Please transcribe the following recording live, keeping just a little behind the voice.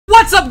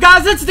What's up,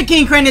 guys? It's the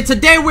King Crane, and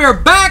today we are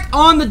back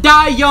on the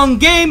Die Young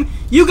game.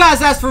 You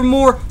guys asked for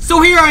more,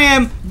 so here I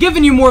am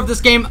giving you more of this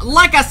game.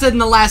 Like I said in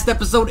the last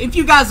episode, if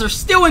you guys are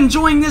still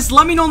enjoying this,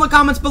 let me know in the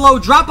comments below.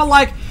 Drop a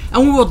like,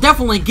 and we will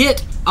definitely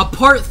get a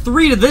part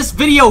 3 to this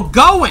video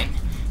going.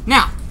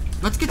 Now,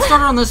 let's get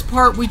started on this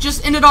part. We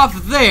just ended off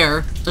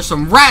there. There's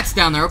some rats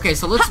down there. Okay,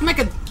 so let's make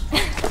a...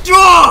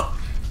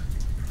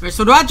 Wait,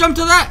 so do I jump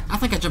to that? I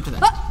think I jumped to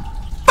that.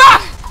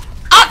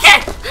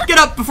 Okay! Get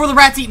up before the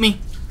rats eat me.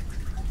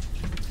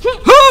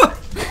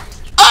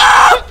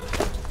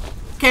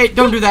 Okay,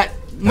 don't do that.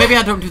 Maybe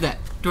I don't do that.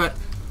 Do it.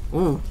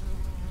 Ooh.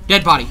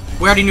 Dead body.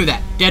 We already knew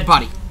that. Dead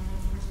body.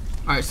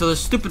 Alright, so there's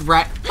stupid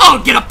rat.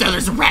 Oh, get up there.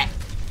 There's a rat.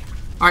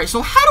 Alright,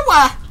 so how do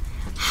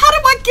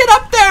I get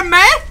up there,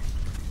 man?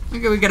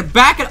 Okay, we gotta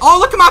back it. Oh,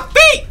 look at my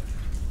feet.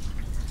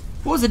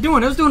 What was it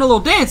doing? It was doing a little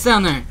dance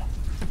down there.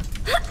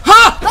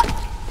 Huh!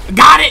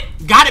 Got it.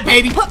 Got it,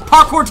 baby.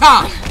 Parkour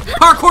time.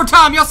 Parkour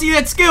time. Y'all see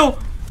that skill?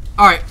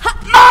 Alright.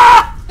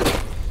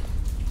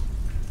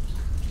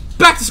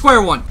 Back to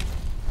square one.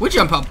 We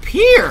jump up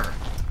here.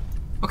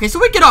 Okay, so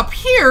we get up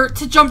here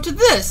to jump to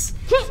this.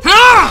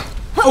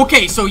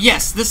 Okay, so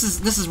yes, this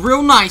is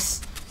real nice.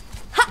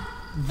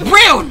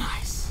 Real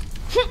nice.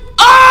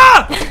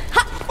 Oh,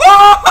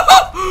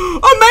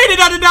 I made it.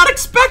 I did not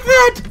expect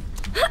that.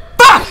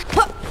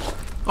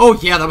 Oh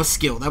yeah, that was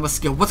skill. That was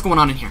skill. What's going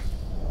on in here?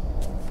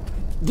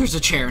 There's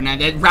a chair. Now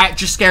that rat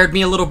just scared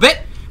me a little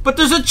bit. But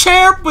there's a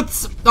chair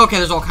with... Okay,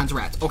 there's all kinds of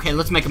rats. Okay,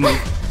 let's make a move.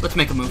 Let's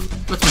make a move.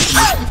 Let's make a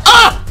move.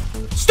 Ah!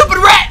 Stupid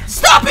rat!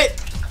 Stop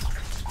it!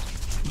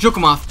 Juke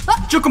him off.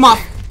 Juke him off.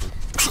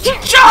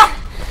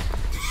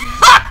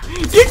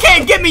 You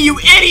can't get me, you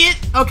idiot!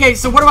 Okay,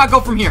 so where do I go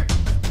from here?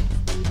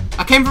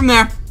 I came from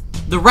there.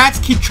 The rats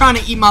keep trying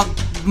to eat my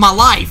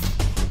life.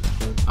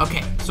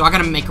 Okay, so I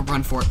gotta make a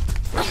run for it.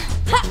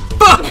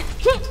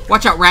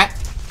 Watch out, rat.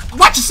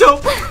 Watch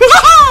yourself!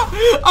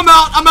 I'm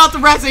out. The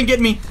rats ain't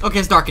getting me. Okay,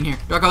 it's dark in here.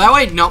 Do I go that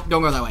way? Nope,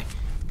 don't go that way.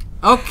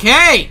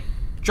 Okay.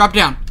 Drop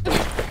down.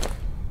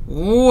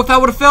 Oh, if I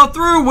would have fell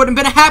through, wouldn't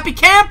have been a happy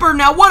camper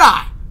now, would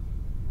I?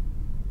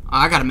 Oh,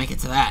 I gotta make it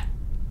to that.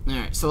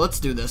 Alright, so let's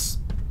do this.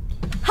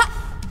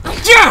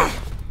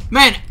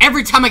 Man,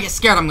 every time I get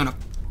scared, I'm gonna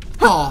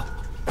fall.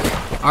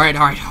 Alright.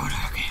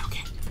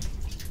 Okay.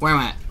 Where am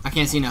I at? I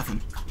can't see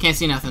nothing. Can't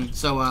see nothing.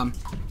 So,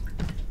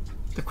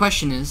 the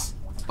question is...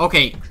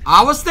 Okay,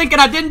 I was thinking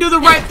I didn't do the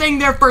right thing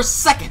there for a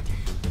second.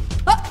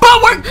 But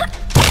we're...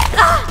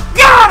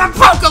 God, I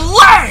broke a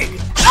leg!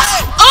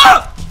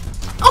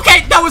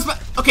 Okay, that was...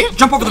 Okay,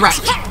 jump over the rat.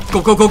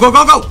 Go.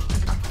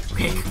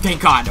 Okay,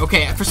 thank God.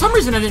 Okay, for some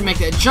reason I didn't make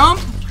that jump.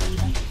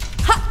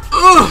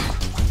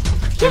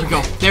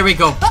 There we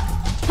go.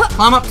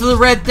 Climb up to the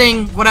red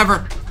thing,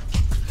 whatever.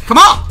 Come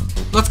on!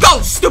 Let's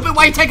go! Stupid,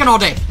 why are you taking all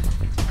day?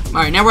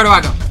 Alright, now where do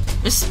I go?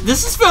 This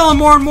is feeling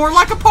more and more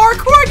like a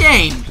parkour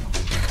game.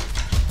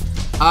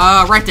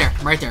 Right there.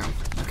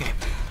 Okay.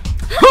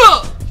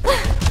 Oh!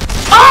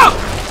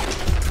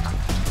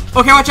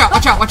 Okay, watch out.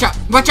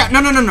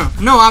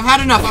 No, I've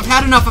had enough.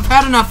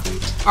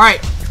 Alright.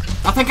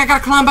 I think I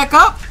gotta climb back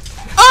up.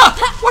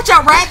 Watch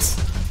out, rats.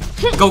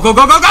 Go.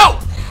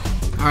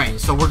 Alright,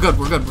 so we're good.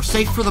 We're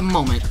safe for the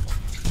moment.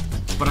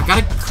 But I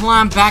gotta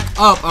climb back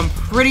up. I'm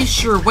pretty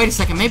sure. Wait a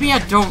second. Maybe I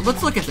don't.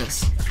 Let's look at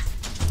this.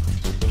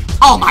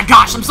 Oh my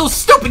gosh, I'm so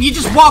stupid. You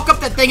just walk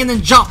up that thing and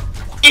then jump.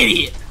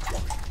 Idiot.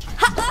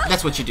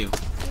 That's what you do,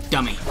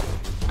 dummy.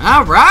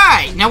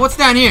 Alright, now what's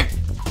down here?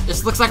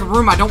 This looks like a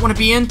room I don't want to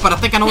be in, but I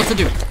think I know what to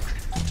do.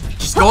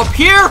 Just go up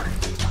here.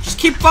 Just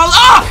keep following.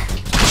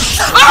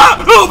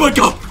 Oh my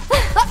God!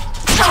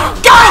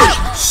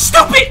 Go!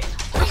 Stupid!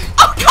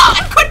 Oh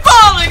God, quit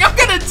falling! I'm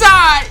gonna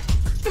die!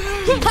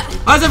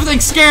 How's everything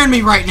scaring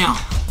me right now?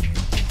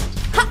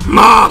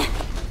 Mom!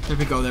 There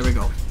we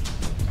go.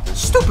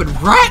 Stupid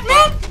rat,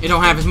 man! You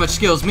don't have as much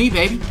skill as me,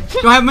 baby.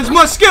 Don't have as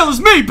much skill as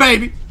me,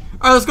 baby!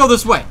 Alright, let's go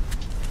this way.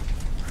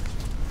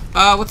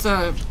 What's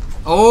a...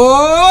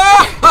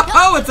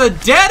 Oh, it's a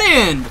dead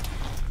end.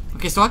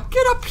 Okay, so I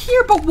get up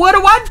here, but what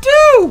do I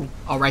do?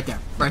 Oh, right there.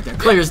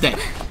 Clear as day.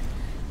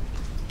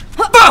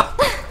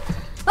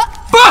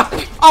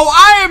 Oh,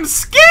 I am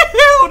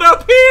skilled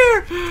up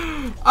here.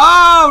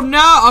 Oh,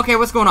 no. Okay,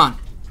 what's going on?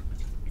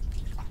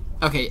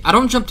 Okay, I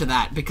don't jump to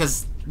that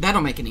because that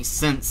don't make any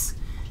sense.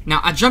 Now,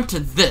 I jump to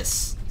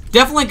this.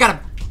 Definitely gotta...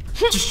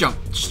 Just jump.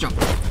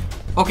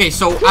 Okay,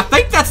 so I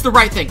think that's the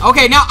right thing.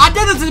 Okay, now I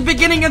did this at the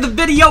beginning of the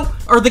video,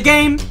 or the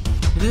game.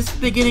 This is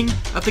the beginning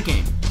of the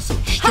game. So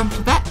just jump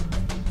to that.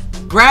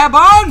 Grab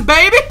on,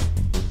 baby!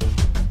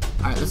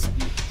 Alright, let's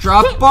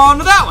drop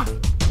onto that one.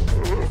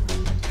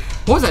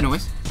 What was that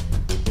noise?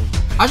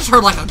 I just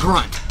heard like a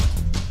grunt.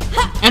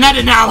 And I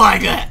did not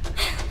like that.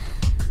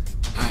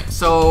 Alright,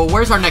 so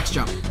where's our next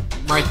jump?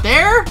 Right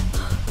there?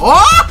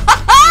 Oh!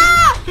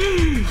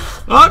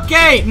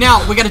 Okay,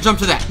 now we gotta jump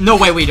to that. No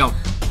way we don't.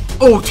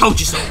 Oh, told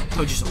you so.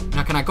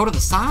 Now, can I go to the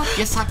side?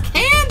 Yes, I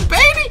can,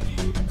 baby.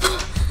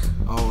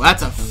 Oh,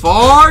 that's a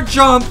far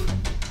jump.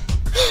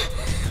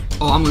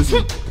 Oh, I'm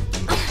losing.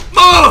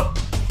 Oh!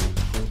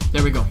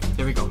 There we go.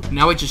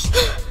 Now we just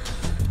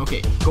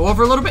Okay, go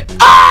over a little bit.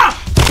 Ah!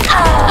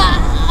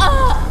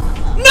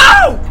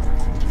 No!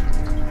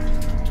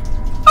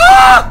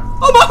 Ah!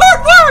 Oh, my hard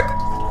work!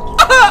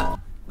 Ah!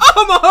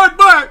 Oh, my hard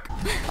work!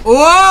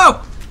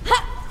 Whoa!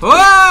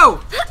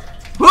 Whoa!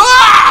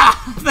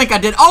 Ah! I think I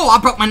did. Oh, I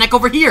broke my neck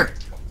over here.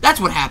 That's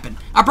what happened.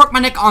 I broke my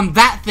neck on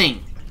that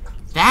thing.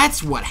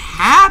 That's what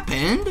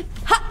happened.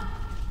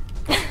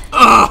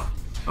 Ugh.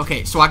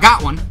 Okay, so I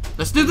got one.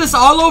 Let's do this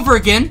all over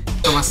again.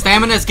 So my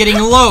stamina is getting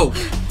low.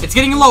 It's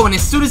getting low, and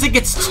as soon as it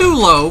gets too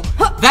low,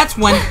 that's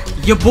when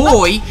your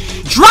boy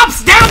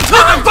drops down to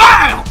the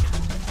ground.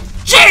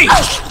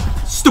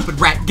 Jeez! Stupid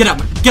rat, get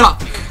up, get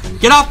off me.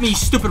 Get off me, you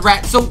stupid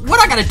rat. So what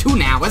I gotta do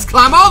now is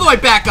climb all the way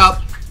back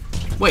up.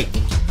 Wait,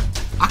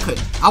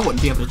 I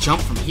wouldn't be able to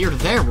jump from here to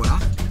there, would I?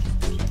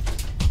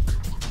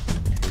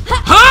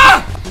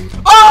 Huh?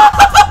 Oh!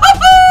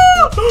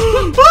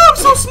 Oh, I'm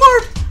so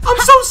smart. I'm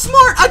so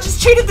smart. I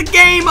just cheated the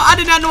game. I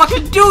did not know I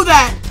could do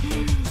that.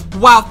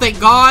 Wow, thank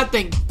God.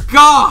 Thank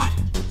God.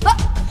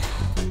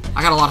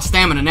 I got a lot of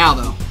stamina now,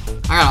 though.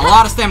 I got a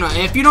lot of stamina.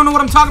 If you don't know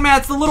what I'm talking about,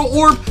 it's the little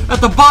orb at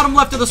the bottom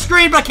left of the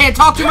screen, but I can't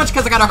talk too much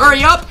because I got to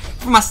hurry up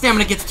before my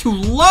stamina gets too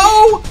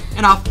low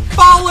and I'll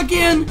fall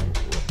again.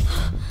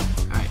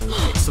 Alright,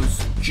 so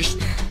just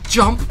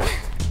jump.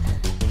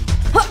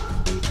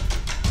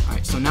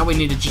 Alright, so now we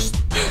need to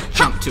just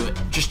jump to it.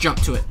 Just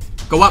jump to it.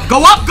 Go up,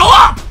 go up, go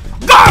up!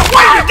 Go!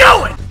 What are you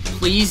doing?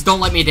 Please don't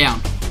let me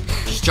down.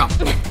 Just jump.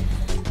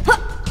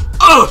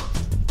 Ugh!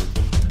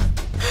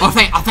 I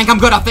think I'm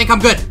good. I think I'm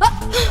good.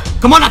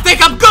 Come on, I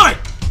think I'm good.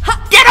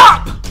 Get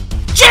up!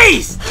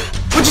 Jeez!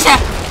 What just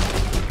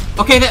happened?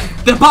 Okay,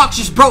 the box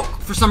just broke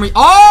for some reason.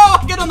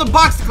 Oh, get on the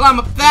box to climb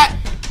up that.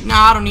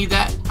 Nah, I don't need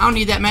that. I don't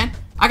need that, man.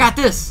 I got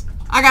this.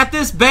 I got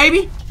this,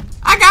 baby.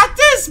 I got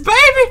this,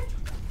 baby.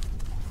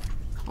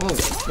 Oh,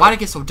 why'd it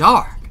get so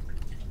dark?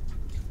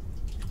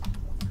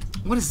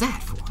 What is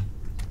that for?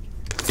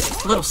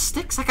 Little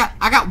sticks? I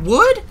got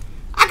wood?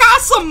 I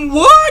got some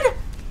wood?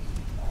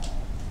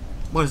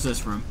 What is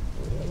this room?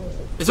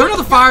 Is there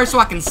another fire so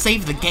I can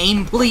save the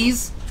game,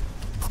 please?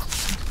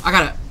 I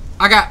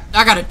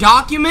got a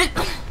document.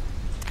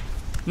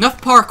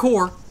 Enough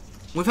parkour.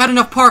 We've had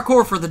enough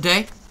parkour for the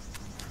day.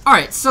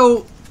 Alright,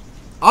 so...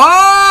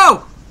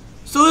 Oh!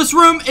 So this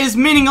room is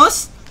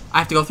meaningless. I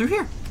have to go through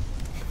here.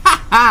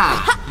 Ha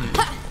ha!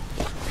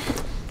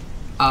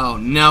 Oh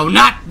no,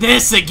 not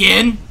this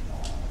again!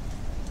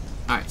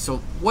 Alright, so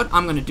what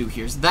I'm gonna do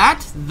here is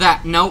that,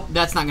 nope,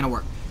 that's not gonna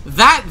work.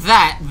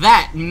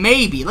 That,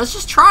 maybe. Let's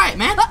just try it,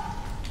 man.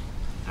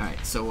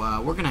 Alright,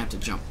 so we're gonna have to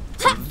jump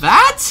to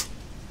that.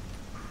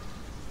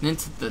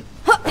 Into the...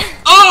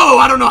 Oh,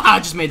 I don't know how I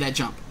just made that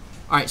jump.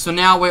 Alright, so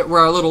now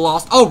we're a little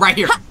lost. Oh, right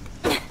here.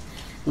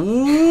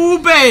 Ooh,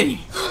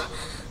 baby.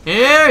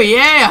 Yeah,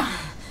 yeah.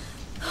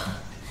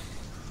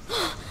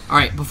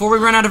 Alright, before we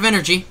run out of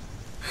energy,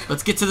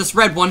 let's get to this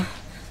red one.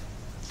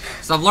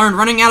 So I've learned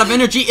running out of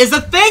energy is a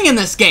thing in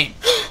this game.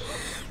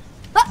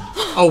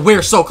 Oh,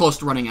 we're so close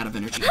to running out of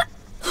energy.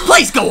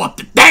 Please go up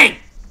the thing.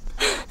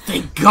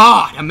 Thank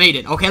God I made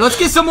it. Okay, let's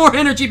get some more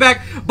energy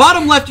back.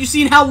 Bottom left, you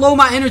seen how low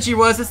my energy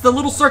was. It's the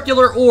little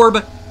circular orb.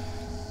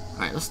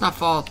 Alright, let's not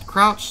fall.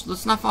 Crouch.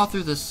 Let's not fall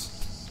through this.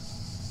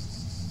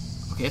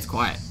 Okay, it's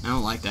quiet. I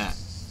don't like that.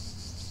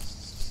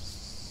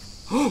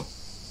 Oh,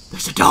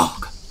 there's a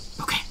dog.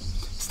 Okay.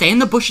 Stay in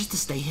the bushes to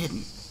stay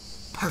hidden.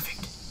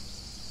 Perfect.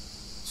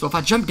 So if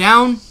I jump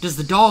down, does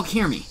the dog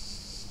hear me?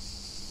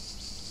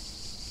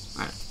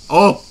 Alright.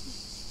 Oh!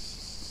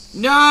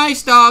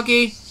 Nice,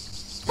 doggy!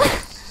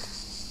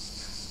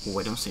 Oh,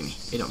 it don't see me.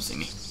 It don't see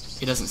me.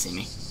 It doesn't see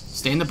me.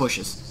 Stay in the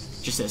bushes.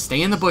 Just says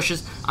stay in the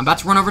bushes. I'm about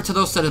to run over to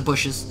those set of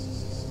bushes.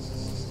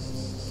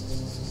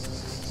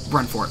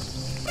 Run for it.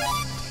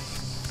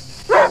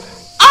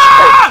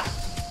 Ah!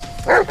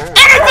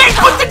 Anything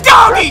but the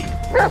doggy!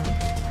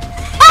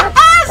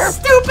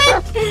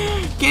 Stupid!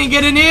 Can't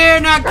get in here,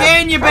 not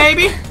can you,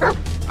 baby?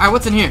 Alright,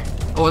 what's in here?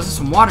 Oh, is this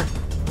some water?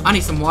 I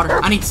need some water.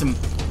 I need some...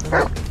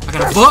 I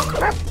got a book.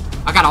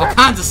 I got all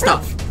kinds of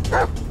stuff.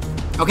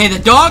 Okay, the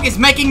dog is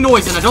making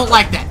noise, and I don't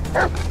like that.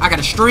 I got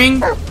a string.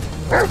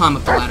 Let's climb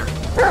up the ladder.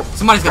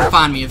 Somebody's gonna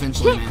find me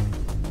eventually,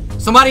 man.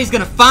 Somebody's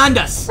gonna find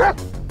us.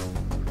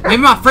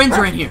 Maybe my friends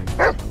are in here.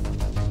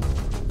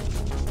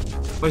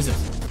 What is this?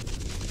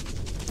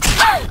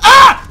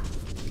 Ah!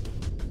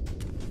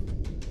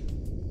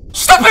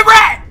 Stupid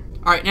rat!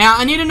 Alright, now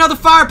I need another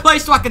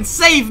fireplace so I can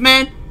save,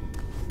 man.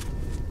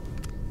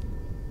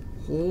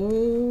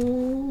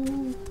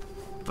 Oh,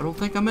 I don't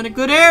think I'm in a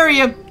good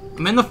area.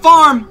 I'm in the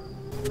farm.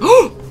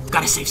 Oh,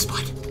 got a safe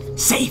spot.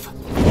 Save.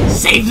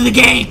 Save the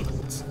game.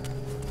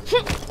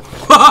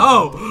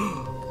 Whoa.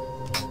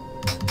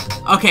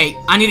 Okay,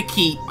 I need a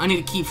key. I need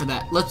a key for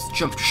that. Let's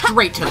jump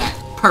straight to that.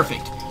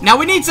 Perfect. Now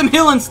we need some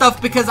healing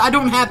stuff because I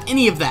don't have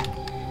any of that.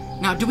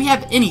 Now, do we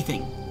have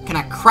anything? Can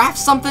I craft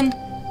something?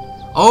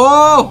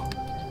 Oh!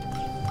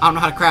 I don't know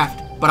how to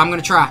craft, but I'm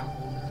gonna try.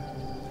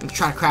 I'm gonna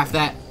try to craft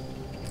that.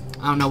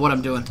 I don't know what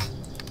I'm doing.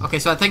 Okay,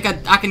 so I think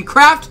I can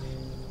craft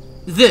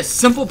this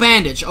simple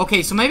bandage.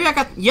 Okay, so maybe I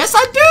got... Yes,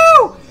 I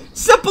do!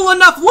 Simple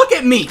enough. Look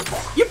at me.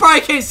 You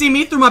probably can't see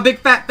me through my big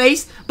fat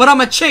face, but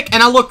I'm a chick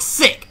and I look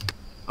sick.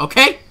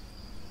 Okay?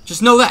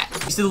 Just know that.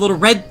 You see the little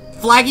red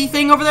flaggy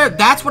thing over there?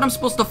 That's what I'm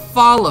supposed to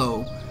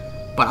follow.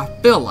 But I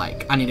feel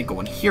like I need to go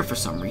in here for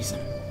some reason.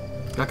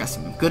 I got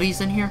some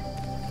goodies in here.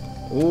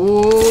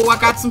 Oh, I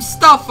got some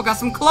stuff. I got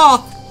some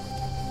cloth.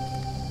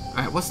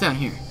 Alright, what's down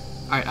here?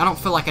 Alright, I don't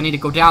feel like I need to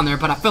go down there,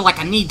 but I feel like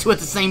I need to at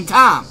the same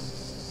time.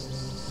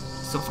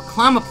 So if I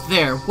climb up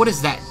there, what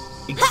does that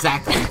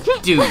exactly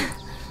do?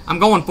 I'm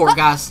going for it,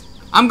 guys.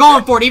 I'm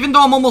going for it, even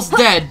though I'm almost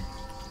dead.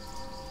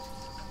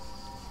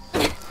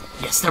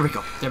 Yes, there we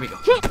go. There we go.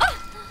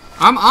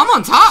 I'm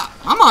on top.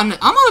 I'm on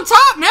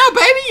top now,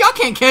 baby. Y'all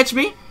can't catch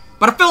me.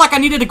 But I feel like I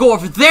needed to go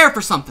over there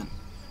for something.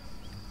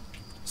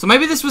 So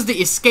maybe this was the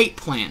escape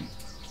plan.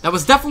 That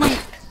was definitely,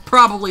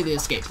 probably the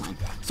escape plan.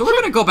 So we're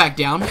gonna go back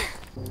down.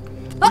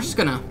 We're just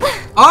gonna...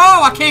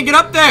 Oh, I can't get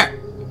up there!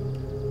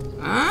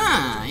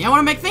 Ah, y'all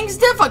wanna make things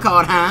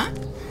difficult, huh?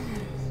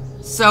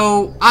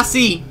 So, I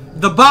see.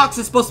 The box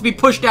is supposed to be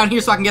pushed down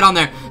here so I can get on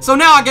there. So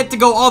now I get to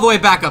go all the way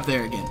back up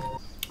there again.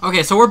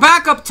 Okay, so we're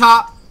back up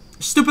top.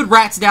 Stupid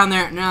rats down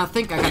there. Now I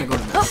think I gotta go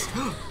to this.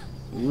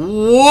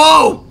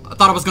 Whoa! I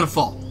thought I was gonna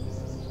fall.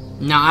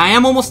 Now, I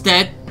am almost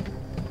dead.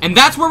 And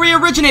that's where we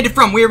originated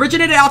from. We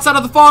originated outside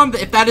of the farm,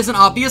 if that isn't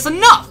obvious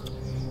enough.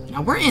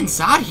 Now, we're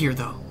inside here,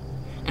 though.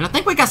 And I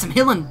think we got some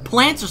healing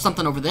plants or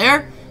something over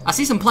there. I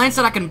see some plants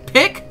that I can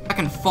pick. I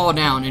can fall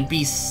down and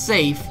be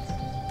safe.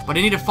 But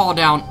I need to fall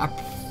down. I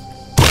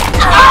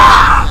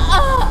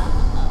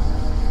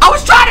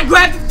was trying to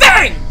grab the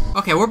thing!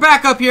 Okay, we're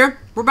back up here.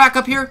 We're back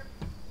up here.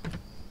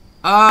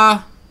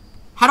 How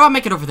do I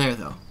make it over there,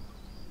 though?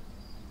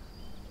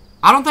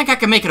 I don't think I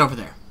can make it over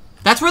there.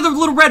 That's where the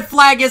little red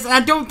flag is, and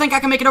I don't think I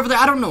can make it over there.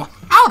 I don't know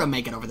how to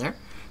make it over there.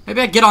 Maybe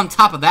I get on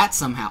top of that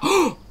somehow.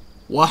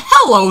 Well,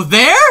 hello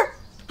there!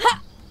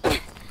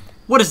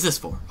 What is this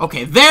for?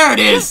 Okay, there it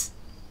is!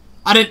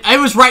 It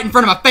was right in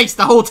front of my face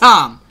the whole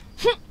time.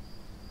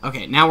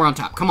 Okay, now we're on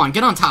top. Come on,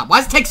 get on top. Why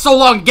does it take so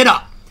long to get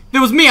up? If it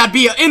was me, I'd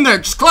be in there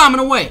just climbing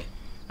away.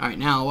 Alright,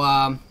 now,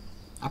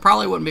 I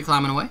probably wouldn't be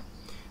climbing away.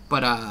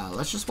 But,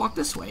 let's just walk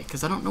this way,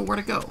 because I don't know where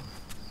to go.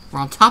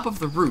 We're on top of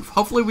the roof.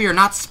 Hopefully we are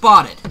not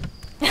spotted.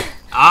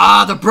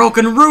 Ah, the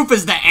broken roof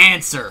is the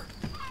answer.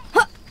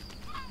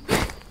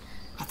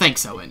 I think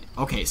so. And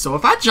okay, so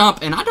if I jump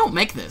and I don't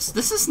make this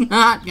is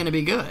not gonna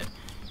be good.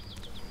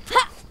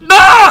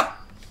 Ah!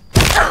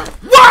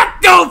 What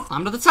the?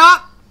 Climb to the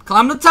top.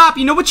 Climb to the top.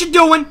 You know what you're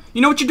doing.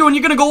 You know what you're doing.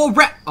 You're gonna go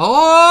around.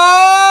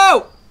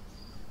 Oh!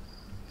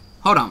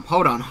 Hold on,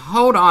 hold on,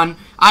 hold on.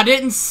 I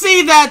didn't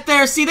see that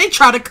there. See, they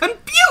try to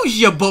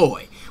confuse you,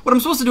 boy. What I'm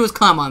supposed to do is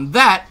climb on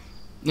that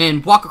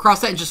and walk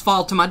across that and just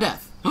fall to my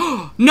death.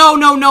 No,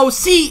 no, no,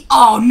 see?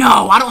 Oh,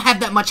 no, I don't have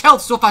that much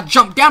health, so if I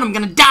jump down, I'm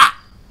gonna die.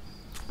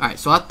 Alright,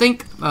 so I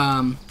think,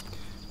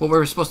 what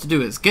we're supposed to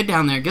do is get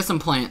down there, get some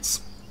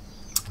plants,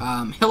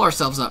 heal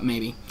ourselves up,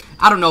 maybe.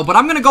 I don't know, but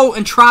I'm gonna go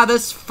and try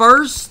this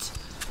first.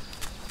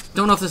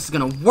 Don't know if this is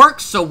gonna work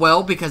so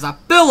well, because I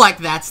feel like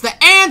that's the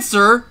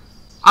answer.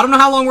 I don't know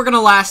how long we're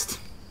gonna last,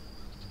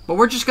 but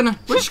we're just gonna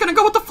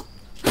go with the...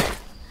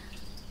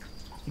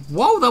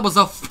 Whoa, that was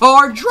a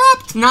far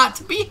drop not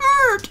to be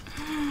heard.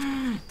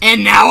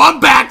 And now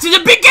I'm back to the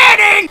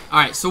beginning!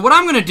 Alright, so what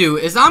I'm gonna do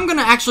is I'm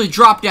gonna actually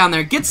drop down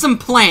there, get some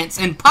plants,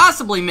 and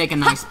possibly make a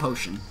nice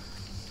potion.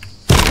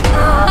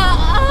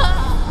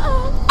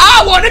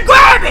 I wanna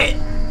grab it!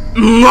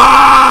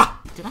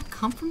 Did I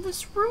come from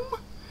this room?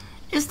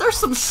 Is there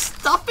some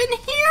stuff in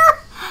here?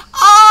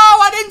 Oh,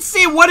 I didn't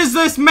see. What is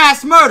this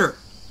mass murder?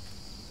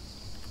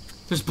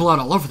 There's blood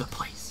all over the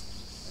place.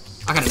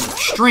 I got another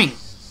string.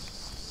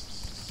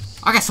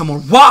 I got some more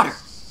water.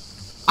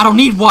 I don't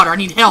need water, I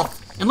need health.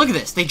 And look at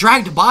this, they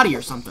dragged a body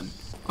or something.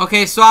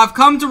 Okay, so I've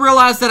come to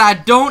realize that I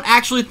don't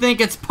actually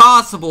think it's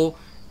possible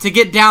to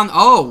get down.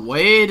 Oh,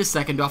 wait a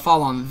second, do I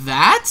fall on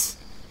that?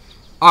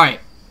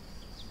 Alright,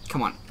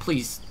 come on,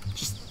 please,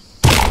 just...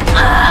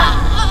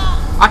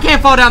 I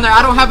can't fall down there,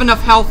 I don't have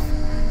enough health.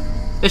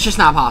 It's just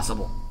not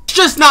possible. It's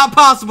just not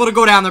possible to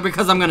go down there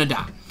because I'm gonna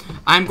die.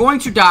 I'm going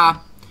to die,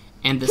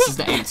 and this is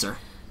the answer.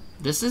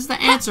 This is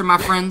the answer, my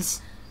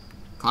friends.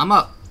 Climb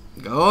up.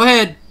 Go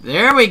ahead.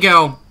 There we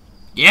go.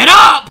 Get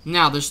up!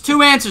 Now, there's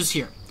two answers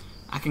here.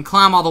 I can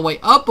climb all the way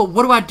up, but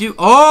what do I do?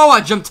 Oh, I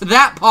jumped to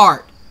that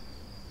part.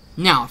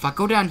 Now, if I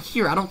go down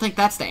here, I don't think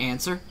that's the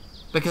answer.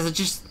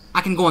 Because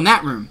I can go in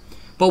that room.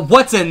 But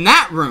what's in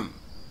that room?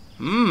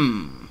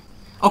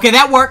 Okay,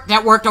 that worked.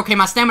 That worked. Okay,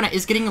 my stamina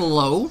is getting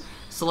low.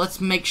 So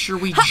let's make sure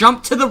we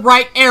jump to the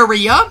right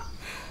area.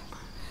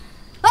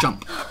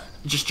 Jump.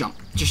 Just jump.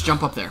 Just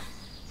jump up there.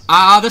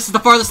 This is the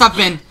farthest I've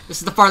been. This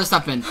is the farthest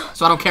I've been.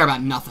 So I don't care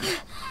about nothing.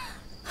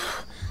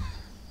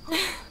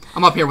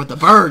 I'm up here with the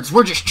birds.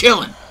 We're just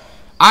chilling.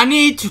 I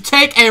need to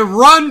take a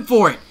run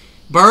for it.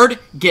 Bird,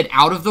 get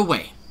out of the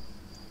way.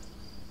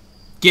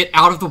 Get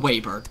out of the way,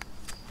 bird.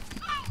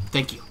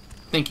 Thank you.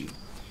 Thank you.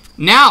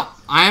 Now,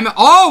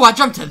 oh, I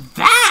jumped to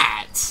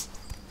that.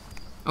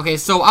 Okay,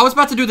 so I was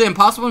about to do the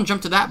impossible and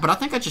jump to that, but I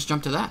think I just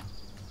jumped to that.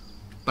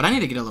 But I need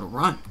to get a little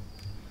run.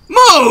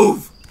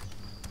 Move!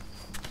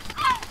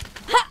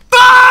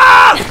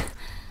 Ah!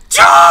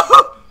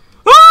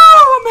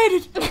 Oh, I made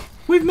it.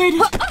 We've made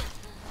it.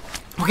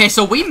 Okay,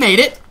 so we made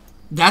it.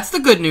 That's the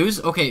good news.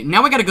 Okay,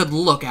 now we got a good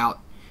lookout.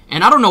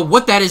 And I don't know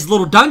what that is,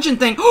 little dungeon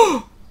thing.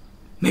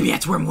 Maybe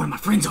that's where one of my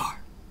friends are.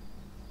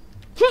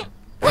 Can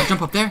I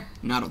jump up there?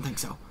 No, I don't think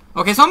so.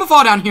 Okay, so I'm gonna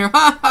fall down here.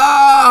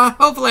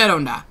 Hopefully I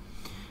don't die.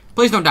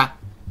 Please don't die.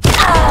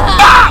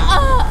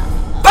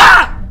 Ah!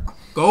 Ah!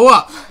 Go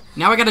up.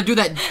 Now I gotta do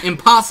that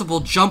impossible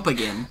jump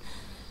again.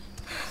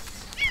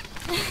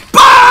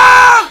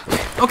 Ah!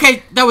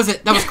 Okay, that was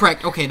it. That was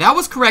correct. Okay, that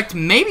was correct.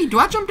 Maybe, do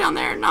I jump down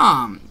there?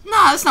 Nah,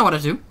 that's not what I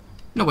do.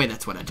 No way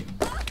that's what I do.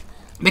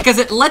 Because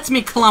it lets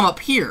me climb up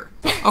here.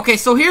 Okay,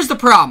 so here's the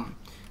problem.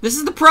 This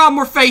is the problem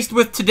we're faced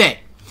with today.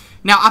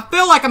 Now, I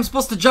feel like I'm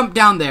supposed to jump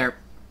down there,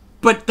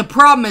 but the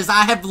problem is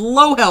I have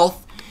low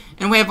health,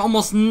 and we have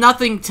almost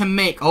nothing to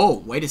make. Oh,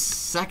 wait a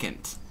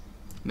second.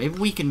 Maybe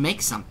we can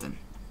make something.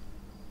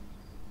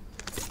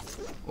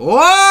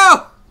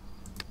 Whoa!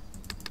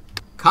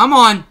 Come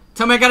on.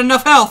 Tell me I got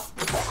enough health.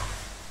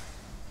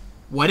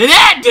 What did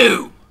that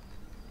do?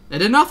 That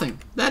did nothing.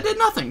 That did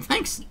nothing.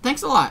 Thanks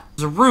a lot.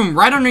 There's a room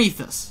right underneath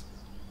us.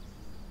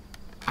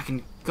 I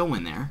can go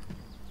in there.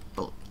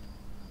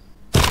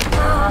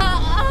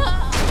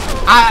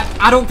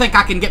 I don't think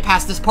I can get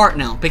past this part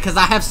now because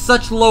I have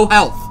such low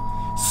health.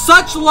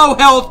 Such low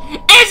health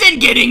isn't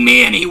getting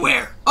me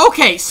anywhere.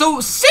 Okay,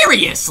 so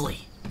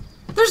seriously,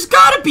 there's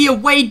gotta be a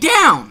way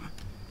down.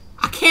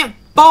 I can't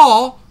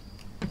fall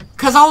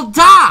because I'll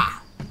die.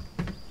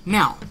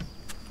 Now,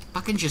 if I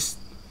can just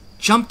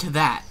jump to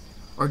that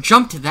or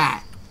jump to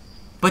that,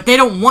 but they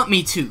don't want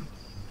me to.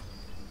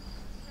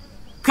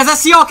 Because I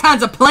see all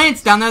kinds of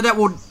plants down there that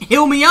will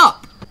heal me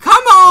up.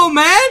 Come on,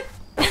 man.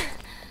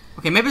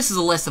 Okay, maybe this is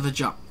less of a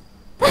jump.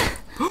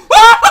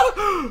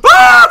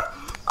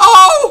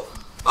 Oh!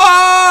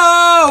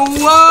 Oh!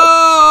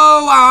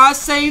 Whoa! I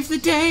saved the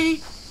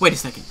day. Wait a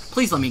second.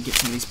 Please let me get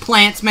some of these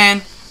plants,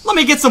 man. Let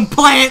me get some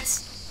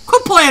plants.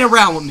 Quit playing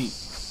around with me.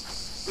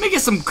 Let me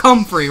get some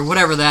comfrey or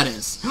whatever that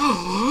is.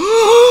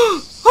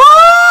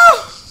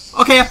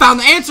 Okay, I found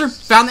the answer.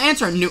 Found the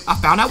answer. I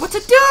found out what to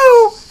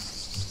do.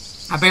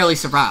 I barely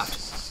survived.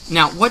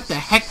 Now, what the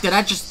heck? Did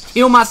I just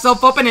heal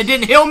myself up and it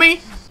didn't heal me?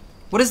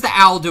 What is the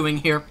owl doing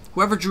here?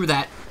 Whoever drew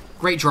that,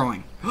 great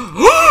drawing.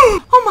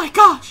 Oh my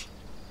gosh!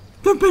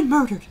 They've been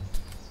murdered.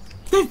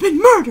 They've been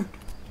murdered.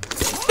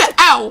 That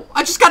owl!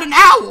 I just got an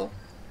owl!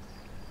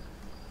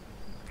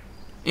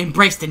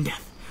 Embraced in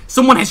death.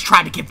 Someone has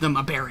tried to give them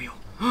a burial.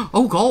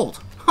 Oh, gold.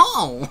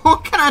 Oh,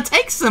 can I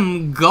take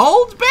some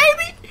gold,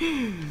 baby?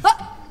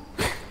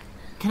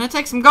 Can I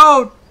take some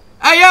gold?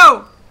 Hey,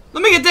 yo!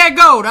 Let me get that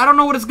gold. I don't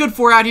know what it's good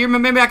for out here, but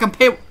maybe I can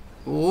pay...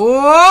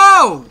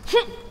 Whoa!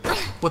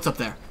 What's up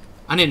there?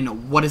 I need to know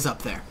what is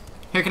up there.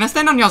 Here, can I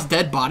stand on y'all's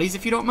dead bodies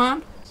if you don't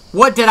mind?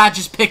 What did I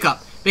just pick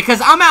up?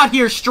 Because I'm out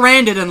here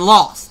stranded and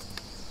lost.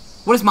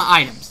 What is my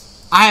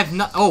items? I have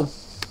no... Oh.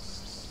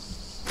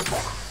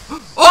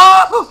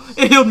 Oh!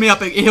 It healed me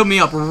up. It healed me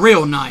up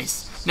real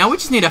nice. Now we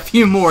just need a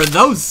few more of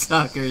those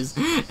suckers.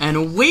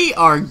 And we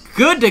are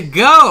good to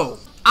go.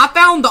 I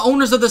found the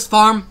owners of this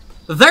farm.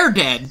 They're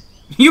dead.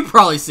 You've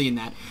probably seen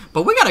that.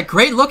 But we got a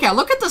great lookout.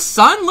 Look at the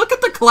sun. Look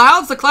at the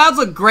clouds. The clouds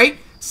look great.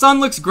 Sun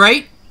looks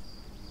great.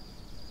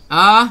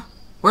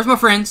 Where's my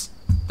friends?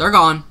 They're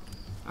gone.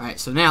 Alright,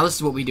 so now this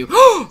is what we do.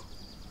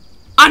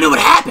 I know what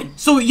happened!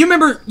 So you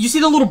remember, you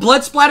see the little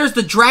blood splatters,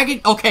 the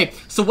dragon? Okay,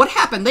 so what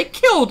happened? They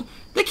killed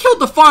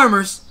the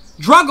farmers,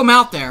 drug them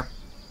out there.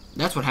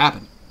 That's what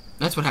happened.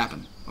 That's what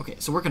happened. Okay,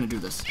 so we're gonna do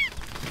this.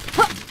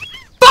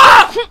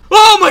 Ah!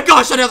 Oh my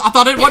gosh, I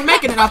thought I wasn't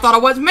making it. I thought I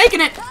wasn't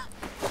making it.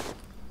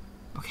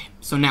 Okay,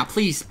 so now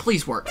please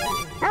work.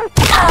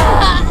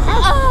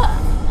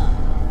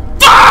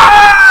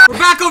 We're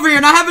back over here,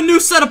 and I have a new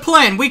set of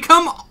plan.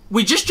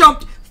 We just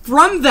jumped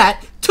from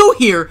that to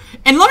here,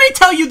 and let me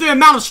tell you the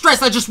amount of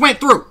stress I just went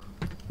through.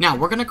 Now,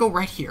 we're gonna go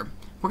right here.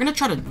 We're gonna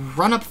try to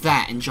run up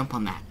that and jump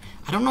on that.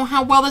 I don't know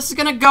how well this is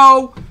gonna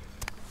go.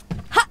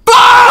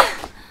 Ah!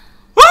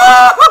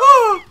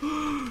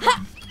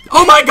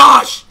 Oh my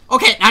gosh!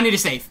 Okay, I need to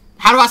save.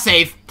 How do I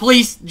save?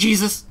 Please,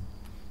 Jesus.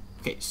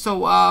 Okay,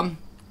 so,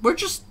 we're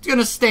just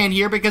gonna stand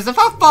here, because if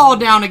I fall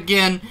down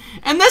again,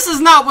 and this is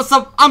not what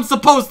I'm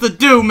supposed to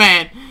do,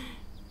 man.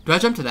 Do I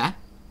jump to that?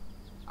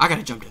 I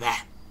gotta jump to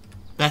that.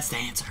 That's the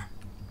answer.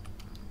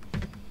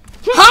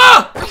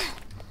 Ah!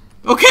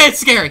 Okay, it's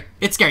scary.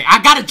 It's scary. I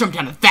gotta jump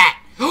down to that.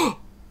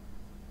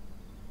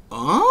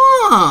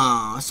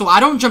 Oh, so I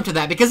don't jump to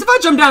that, because if I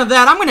jump down to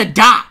that, I'm gonna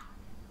die.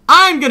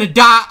 I'm gonna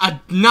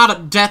die, not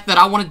a death that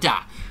I want to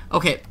die.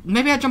 Okay,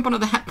 maybe I jump onto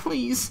that,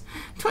 please.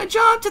 Do I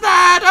jump to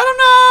that? I don't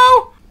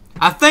know.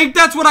 I think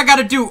that's what I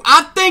gotta do.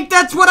 I think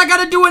that's what I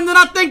gotta do, and then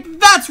I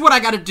think that's what I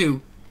gotta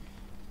do.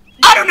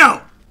 I don't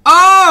know.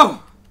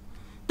 Oh,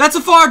 that's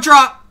a far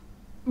drop.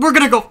 We're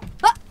gonna go.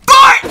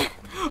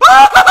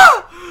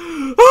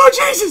 Oh,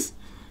 Jesus.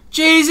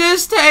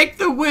 Jesus, take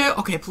the wheel.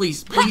 Okay,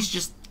 please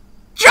just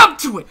jump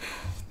to it.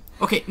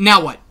 Okay,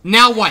 now what?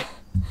 Now what?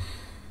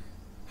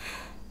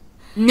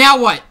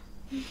 Now what?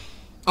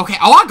 Okay,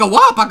 oh, I go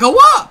up, I go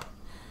up.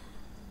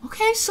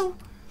 Okay, so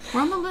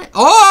we're on the left.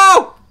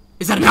 Oh!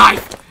 Is that a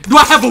knife? Do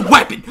I have a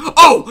weapon?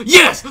 Oh,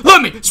 yes!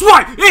 Let me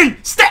swipe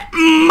in step.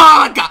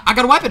 My God, I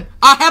got a weapon.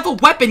 I have a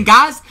weapon,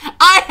 guys.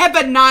 I have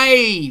a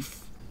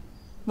knife.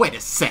 Wait a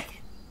second.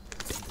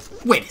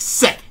 Wait a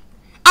second.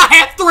 I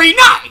have 3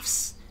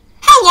 knives.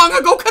 How long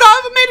ago could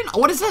I have made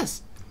what is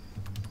this?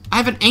 I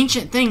have an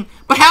ancient thing,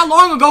 but how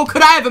long ago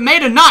could I have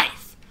made a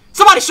knife?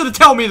 Somebody should have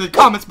told me in the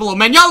comments below,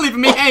 man. Y'all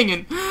leaving me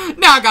hanging.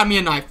 Now I got me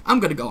a knife. I'm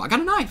gonna go. I got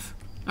a knife.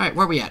 All right,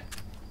 where are we at?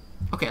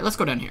 Okay, let's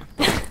go down here.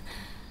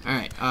 All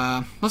right,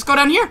 let's go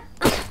down here.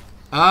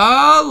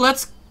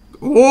 Let's.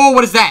 Oh,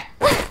 what is that?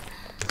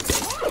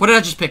 What did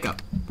I just pick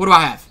up? What do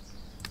I have?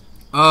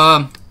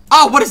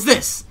 Oh, what is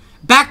this?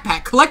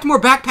 Backpack. Collect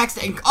more backpacks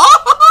to ink.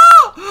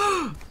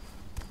 Oh!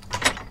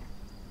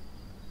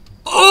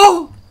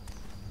 Oh!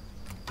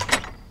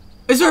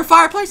 Is there a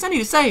fireplace? I need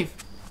to save.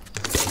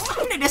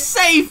 I need to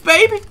save,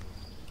 baby.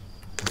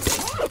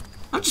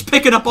 I'm just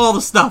picking up all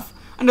the stuff.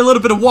 I need a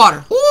little bit of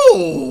water.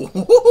 Ooh!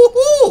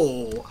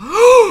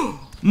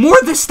 More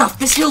of this stuff.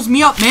 This heals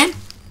me up, man.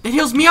 That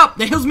heals me up.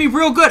 That heals me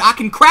real good. I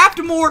can craft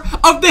more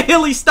of the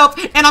hilly stuff,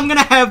 and I'm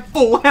gonna have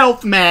full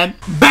health, man.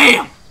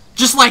 Bam!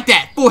 Just like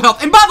that. Full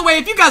health. And by the way,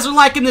 if you guys are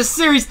liking this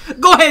series,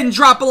 go ahead and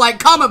drop a like,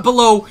 comment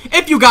below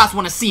if you guys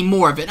want to see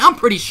more of it. I'm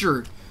pretty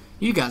sure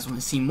you guys want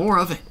to see more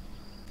of it.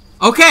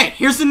 Okay,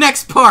 here's the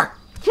next part.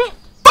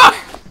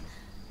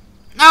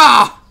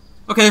 Ah!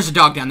 Okay, there's a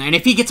dog down there, and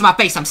if he gets in my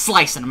face, I'm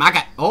slicing him.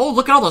 Oh,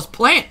 look at all those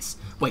plants.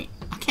 Wait,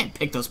 I can't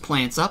pick those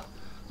plants up.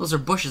 Those are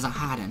bushes I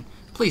hide in.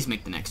 Please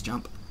make the next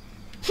jump.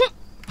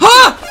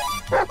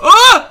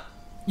 Ah!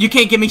 You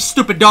can't get me,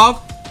 stupid dog.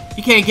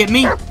 You can't get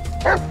me.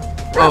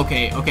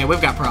 Okay,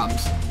 we've got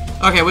problems.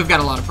 Okay, we've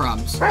got a lot of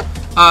problems.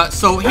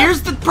 So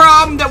here's the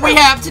problem that we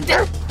have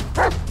today.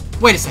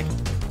 Wait a second.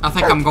 I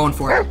think I'm going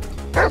for it.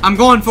 I'm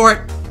going for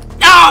it.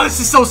 Oh, this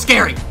is so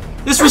scary.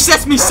 This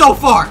resets me so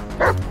far.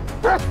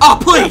 Oh,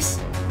 please.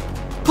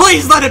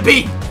 Please let it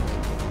be.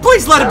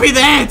 Please let it be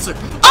the answer.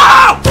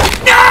 Oh!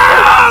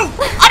 No!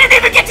 I didn't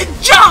even get to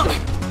jump!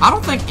 I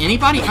don't think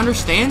anybody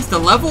understands the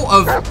level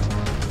of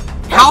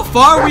how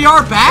far we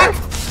are back.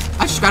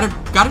 I just got a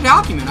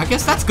document. I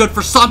guess that's good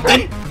for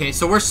something. Okay,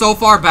 so we're so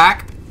far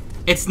back,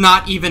 it's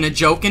not even a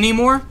joke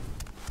anymore.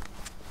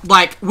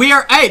 Like,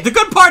 hey, the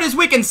good part is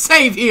we can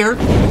save here.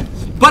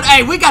 But,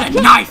 hey, we got a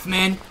knife,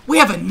 man. We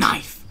have a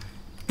knife.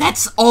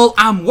 That's all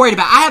I'm worried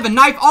about. I have a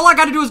knife. All I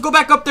gotta do is go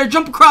back up there,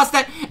 jump across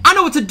that. I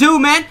know what to do,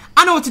 man.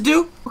 I know what to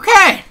do.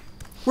 Okay.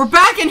 We're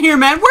back in here,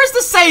 man. Where's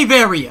the save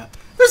area?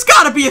 There's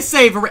gotta be a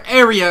save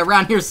area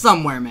around here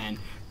somewhere, man.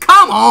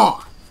 Come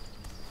on.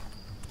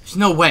 There's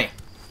no way.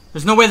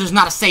 There's no way there's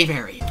not a save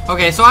area.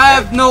 Okay, so I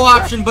have no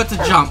option but to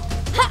jump.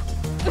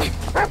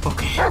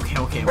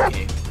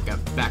 Okay.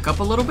 Got back up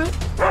a little bit.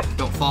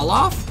 Don't fall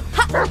off.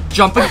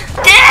 Jump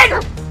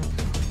again!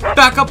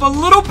 Back up a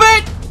little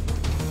bit.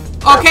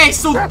 Okay,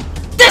 so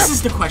this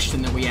is the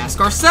question that we ask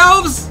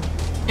ourselves.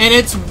 And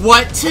it's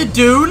what to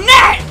do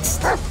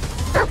next.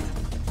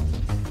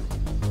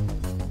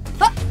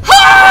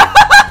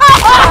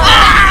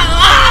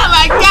 Oh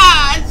my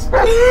gosh!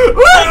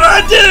 What do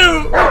I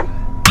do?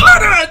 What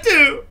do I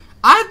do?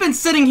 I've been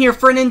sitting here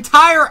for an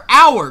entire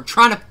hour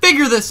trying to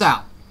figure this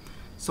out.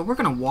 So we're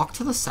gonna walk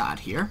to the side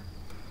here,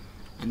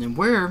 and then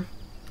we're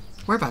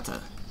about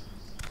to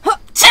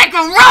take a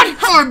run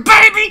for it,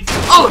 baby!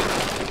 Oh,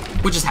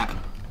 what just happened?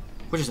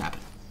 What just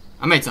happened?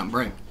 I made something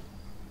break.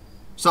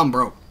 Something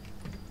broke.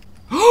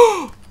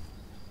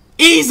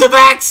 Ease of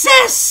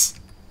access!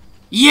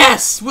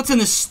 Yes! What's in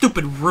this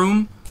stupid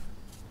room?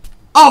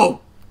 Oh!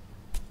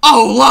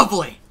 Oh,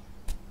 lovely!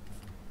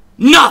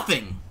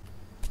 Nothing!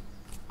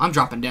 I'm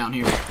dropping down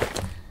here.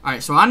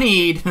 Alright, so I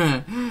need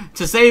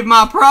to save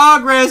my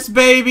progress,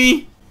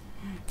 baby!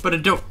 But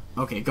it don't...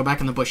 Okay, go back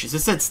in the bushes. It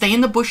said stay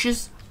in the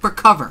bushes for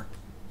cover.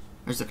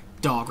 There's a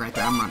dog right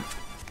there. I'm running.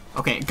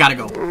 Okay, gotta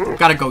go.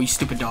 Gotta go, you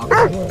stupid dog.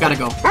 Gotta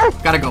go.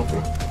 Gotta go.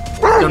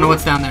 Don't know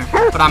what's down there,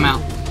 but I'm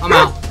out. I'm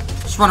out.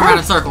 Just run around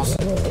in circles.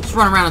 Just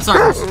run around in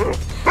circles.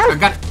 I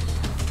got it.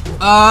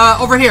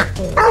 Over here.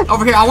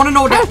 Over here. I want to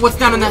know what's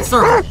down in that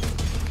circle.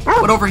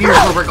 But over here is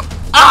where we're going.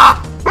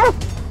 Ah!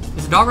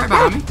 There's a dog right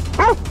behind me.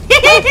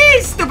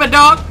 Stupid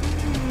dog.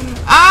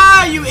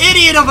 Ah, you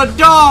idiot of a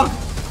dog.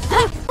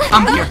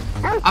 I'm here.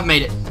 I've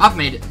made it. I've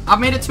made it. I've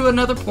made it to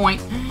another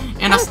point,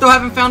 and I still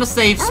haven't found a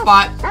save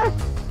spot.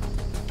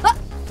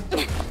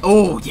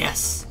 Oh,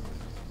 yes.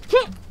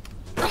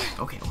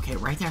 Okay,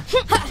 right there.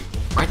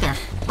 Right there.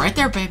 Right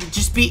there, baby.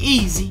 Just be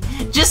easy.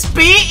 Just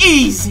be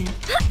easy.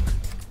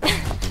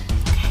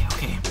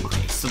 Okay.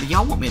 So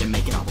y'all want me to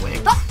make it all the way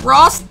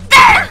across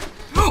there?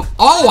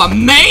 Oh, I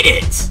made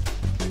it!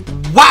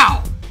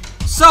 Wow.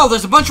 So,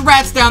 there's a bunch of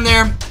rats down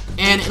there,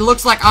 and it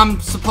looks like I'm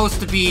supposed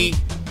to be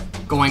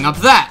going up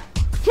that.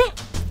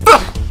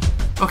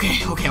 Okay.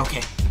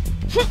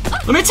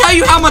 Let me tell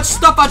you how much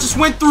stuff I just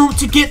went through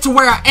to get to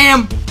where I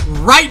am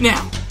right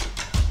now.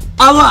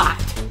 Alive.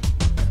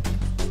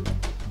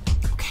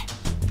 Okay.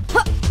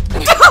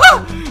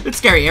 It's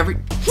scary.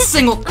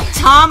 single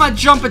time I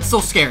jump, it's so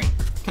scary.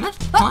 Can I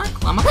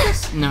climb up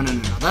this? No.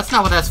 That's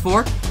not what that's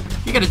for.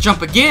 You gotta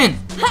jump again.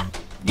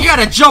 You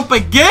gotta jump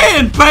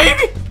again,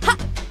 baby.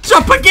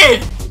 Jump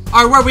again.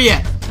 All right, where we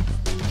at?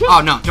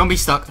 Oh, no, don't be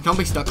stuck. Don't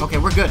be stuck. Okay,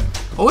 we're good.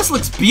 Oh, this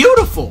looks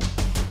beautiful.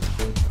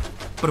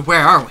 But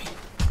where are we?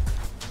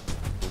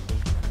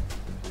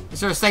 Is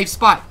there a safe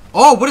spot?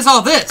 Oh, what is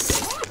all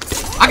this?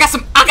 I got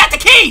the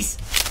keys.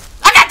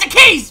 I got the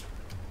keys.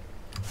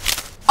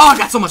 Oh, I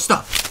got so much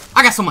stuff.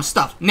 I got so much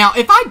stuff. Now,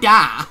 if I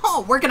die,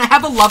 oh, we're gonna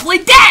have a lovely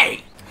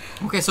day.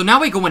 Okay, so now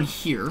we go in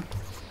here.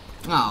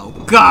 Oh,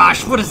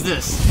 gosh, what is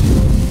this?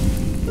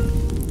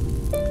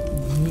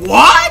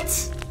 What?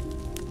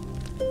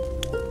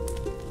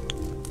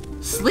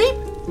 Sleep?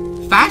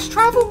 Fast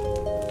travel?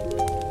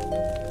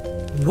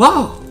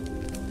 Whoa.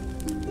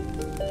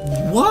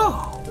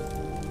 Whoa.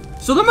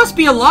 So there must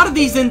be a lot of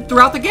these in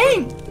throughout the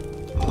game.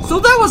 So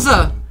that was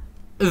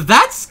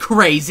that's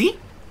crazy.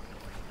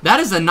 That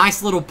is a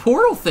nice little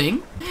portal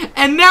thing.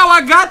 And now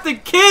I got the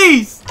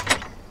keys.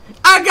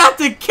 I got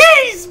the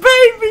keys,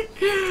 baby.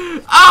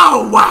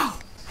 Oh, wow.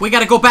 We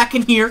gotta go back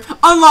in here,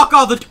 unlock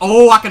all the...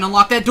 Oh, I can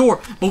unlock that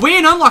door. But we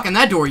ain't unlocking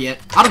that door yet.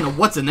 I don't know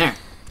what's in there.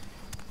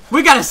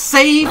 We gotta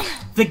save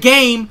the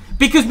game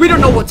because we don't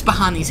know what's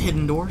behind these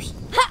hidden doors.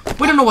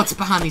 We don't know what's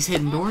behind these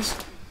hidden doors.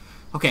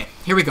 Okay,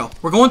 here we go.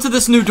 We're going to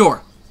this new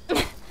door.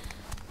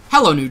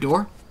 Hello, new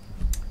door.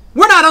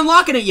 We're not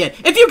unlocking it yet.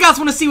 If you guys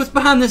want to see what's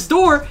behind this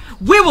door,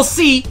 we will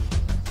see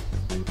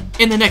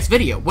in the next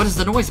video. What is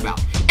the noise about?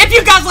 If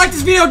you guys like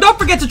this video, don't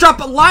forget to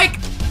drop a like,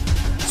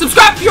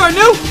 subscribe if you are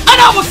new, and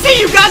I will see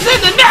you guys in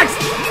the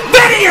next